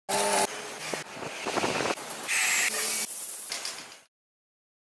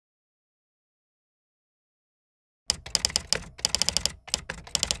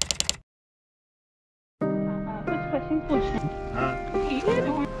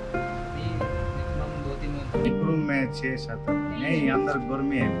में 6-7 नहीं अंदर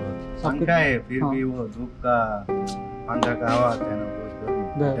गर्मी है बहुत पंखा है फिर भी वो धूप का पंखा का हवा आता है ना बहुत गर्मी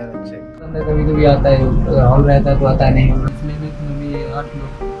अच्छा कभी कभी आता है हॉल रहता है तो आता नहीं भी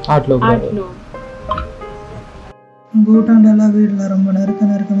 8 लोग பூட்டாண்டெல்லாம் வீட்டில் ரொம்ப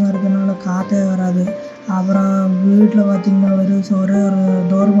நெருக்கமாக இருக்கனால காற்றே வராது. அப்புறம் வீட்டில் பார்த்திங்கன்னா ஒரே ஒரு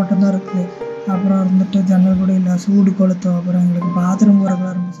டோர் மட்டும்தான் இருக்குது. அப்புறம் வந்துட்டு ஜன்னல் கூட இல்லை, சூடு கொளுத்தும். அப்புறம் எங்களுக்கு பாத்ரூம்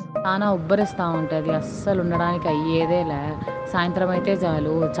போகிறதுலாம் ரொம்ப చాలా ఉబ్బరిస్తూ ఉంటుంది, అస్సలు ఉండడానికి అయ్యేదేలే. సాయంత్రం అయితే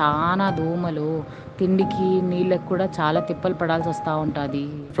చాలు చాలా దోమలు, తిండికి నీళ్ళకి కూడా చాలా తిప్పలు పడాల్సి వస్తూ ఉంటుంది.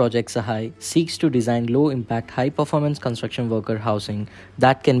 Project Sahai seeks to design low impact high performance construction worker housing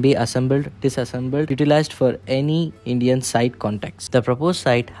that can be assembled, disassembled, utilized for any Indian site context. The proposed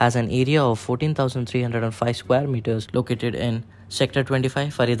site has an area of 14,305 square meters located in Sector 25,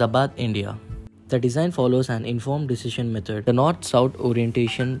 Faridabad, India. The design follows an informed decision method. The north-south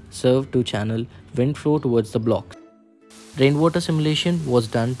orientation served to channel wind flow towards the block. Rainwater simulation was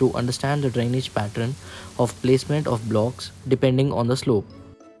done to understand the drainage pattern of placement of blocks depending on the slope.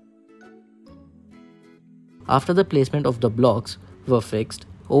 After the placement of the blocks were fixed,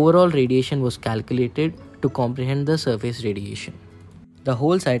 overall radiation was calculated to comprehend the surface radiation. The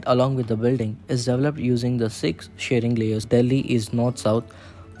whole site along with the building is developed using the 6 sharing layers. Delhi is north-south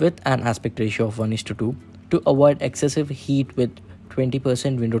with an aspect ratio of 1:2 to avoid excessive heat with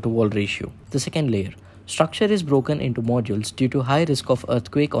 20% window to wall ratio. The second layer, structure is broken into modules due to high risk of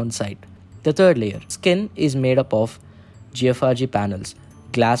earthquake on site. The third layer, skin is made up of GFRG panels,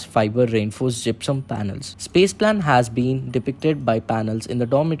 glass fiber reinforced gypsum panels. Space plan has been depicted by panels in the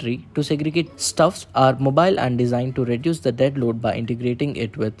dormitory to segregate. Stuffs are mobile and designed to reduce the dead load by integrating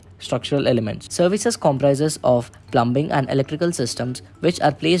it with structural elements. Services comprises of plumbing and electrical systems which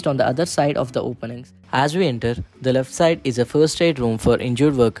are placed on the other side of the openings. As we enter, the left side is a first aid room for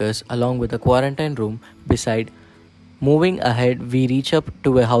injured workers along with a quarantine room beside. Moving ahead, we reach up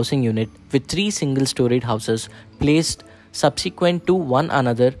to a housing unit with 3 single-storied houses placed subsequent to one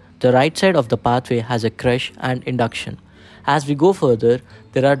another. The right side of the pathway has a creche and induction. As we go further,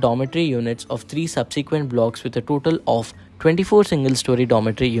 there are dormitory units of 3 subsequent blocks with a total of 24 single-story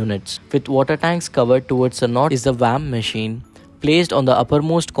dormitory units. With water tanks covered towards the north is the VAM machine placed on the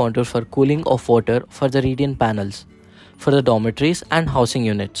uppermost contour for cooling of water for the radiant panels for the dormitories and housing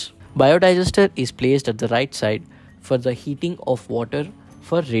units. Biodigester is placed at the right side for the heating of water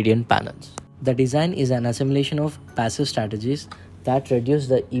for radiant panels. The design is an assimilation of passive strategies that reduce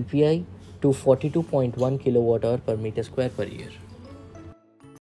the EPI to 42.1 kWh per meter square per year.